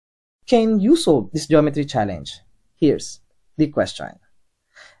can you solve this geometry challenge? Here's the question.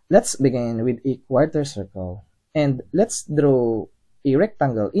 Let's begin with a quarter circle and let's draw a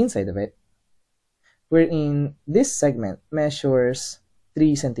rectangle inside of it, wherein this segment measures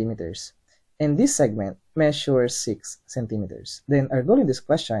 3 centimeters and this segment measures 6 centimeters. Then our goal in this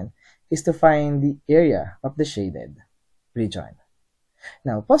question is to find the area of the shaded region.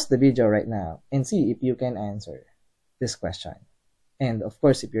 Now pause the video right now and see if you can answer this question. And of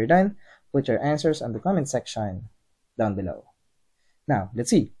course, if you're done, put your answers on the comment section down below. Now,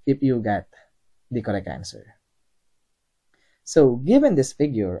 let's see if you got the correct answer. So, given this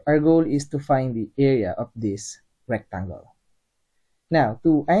figure, our goal is to find the area of this rectangle. Now,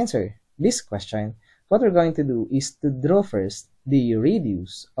 to answer this question, what we're going to do is to draw first the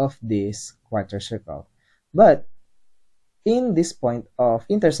radius of this quarter circle. But in this point of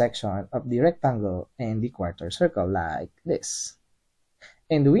intersection of the rectangle and the quarter circle, like this.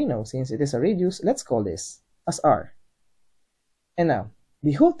 And we know, since it is a radius, let's call this as r. And now,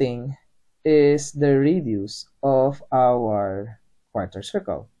 the whole thing is the radius of our quarter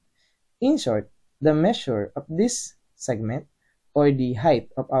circle. In short, the measure of this segment or the height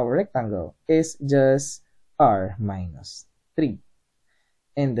of our rectangle is just r minus 3.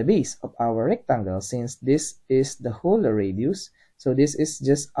 And the base of our rectangle, since this is the whole radius, so this is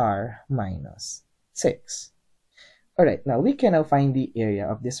just r minus 6. Alright, now we can now find the area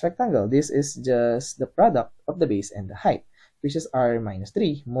of this rectangle. This is just the product of the base and the height, which is r minus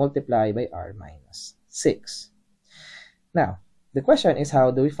 3 multiplied by r minus 6. Now, the question is, how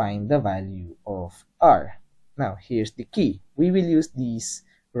do we find the value of r? Now, here's the key. We will use this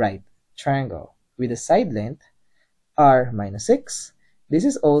right triangle with a side length r minus 6. This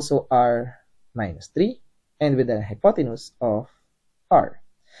is also r minus 3, and with a hypotenuse of r.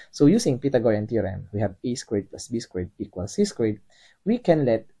 So using Pythagorean theorem, we have a squared plus b squared equals c squared. We can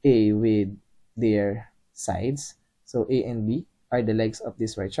let a with their sides. So a and b are the legs of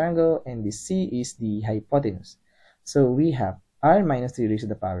this right triangle, and the c is the hypotenuse. So we have r minus 3 raised to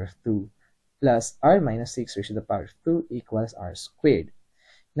the power of 2 plus r minus 6 raised to the power of 2 equals r squared.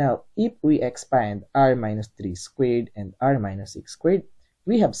 Now, if we expand r minus 3 squared and r minus 6 squared,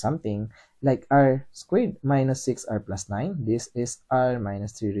 we have something like r squared minus 6r plus 9. This is r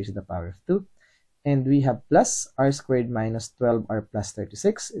minus 3 raised to the power of 2. And we have plus r squared minus 12r plus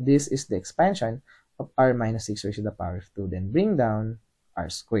 36. This is the expansion of r minus 6 raised to the power of 2. Then bring down r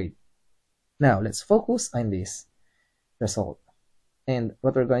squared. Now, let's focus on this result. And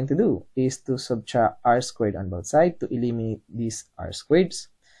what we're going to do is to subtract r squared on both sides to eliminate these r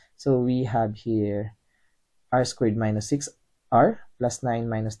squareds. So we have here r squared minus 6r plus 9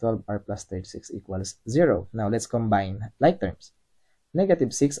 minus 12r plus 36 equals 0. Now let's combine like terms. Negative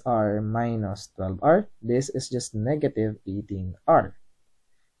 6r minus 12r, this is just negative 18r.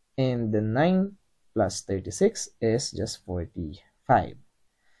 And the 9 plus 36 is just 45.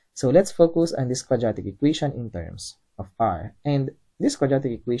 So let's focus on this quadratic equation in terms of r. And this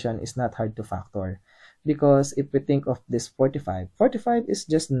quadratic equation is not hard to factor, because if we think of this 45 is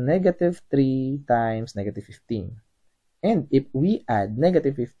just negative 3 times negative 15. And if we add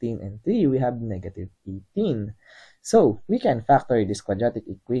negative 15 and 3, we have negative 18. So we can factor this quadratic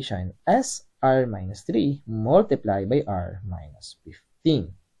equation as r minus 3 multiplied by r minus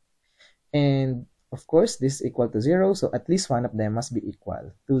 15. And of course, this is equal to 0, so at least one of them must be equal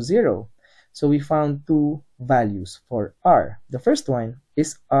to 0. So we found two values for r. The first one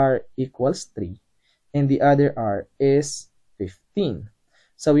is r equals 3, and the other r is 15.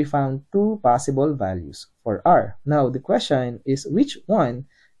 So we found two possible values for r. Now the question is, which one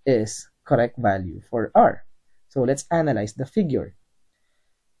is correct value for r? So let's analyze the figure.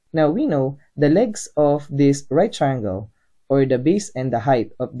 Now we know the legs of this right triangle, or the base and the height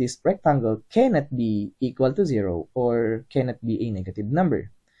of this rectangle, cannot be equal to 0 or cannot be a negative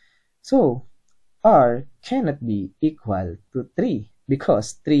number. So r cannot be equal to 3,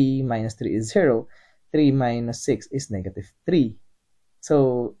 because 3 minus 3 is 0, 3 minus 6 is negative 3.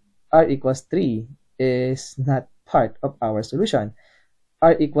 So r equals 3 is not part of our solution.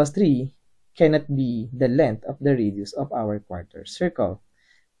 R equals 3 cannot be the length of the radius of our quarter circle.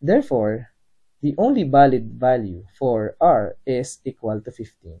 Therefore, the only valid value for r is equal to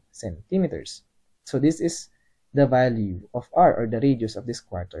 15 centimeters. So this is the value of r, or the radius of this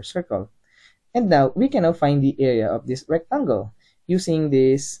quarter circle. And now we can now find the area of this rectangle using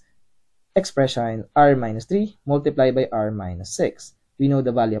this expression r minus 3 multiplied by r minus 6. We know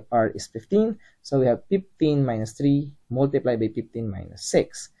the value of r is 15, so we have 15 minus 3 multiplied by 15 minus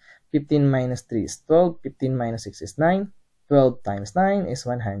 6. 15 minus 3 is 12, 15 minus 6 is 9, 12 times 9 is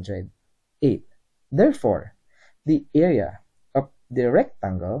 108. Therefore, the area of the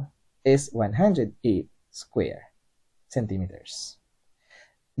rectangle is 108 square centimeters.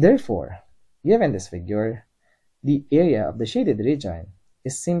 Therefore, given this figure, the area of the shaded region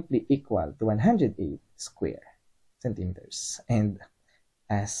is simply equal to 108 square centimeters. And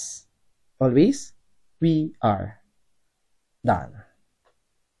as always, we are done.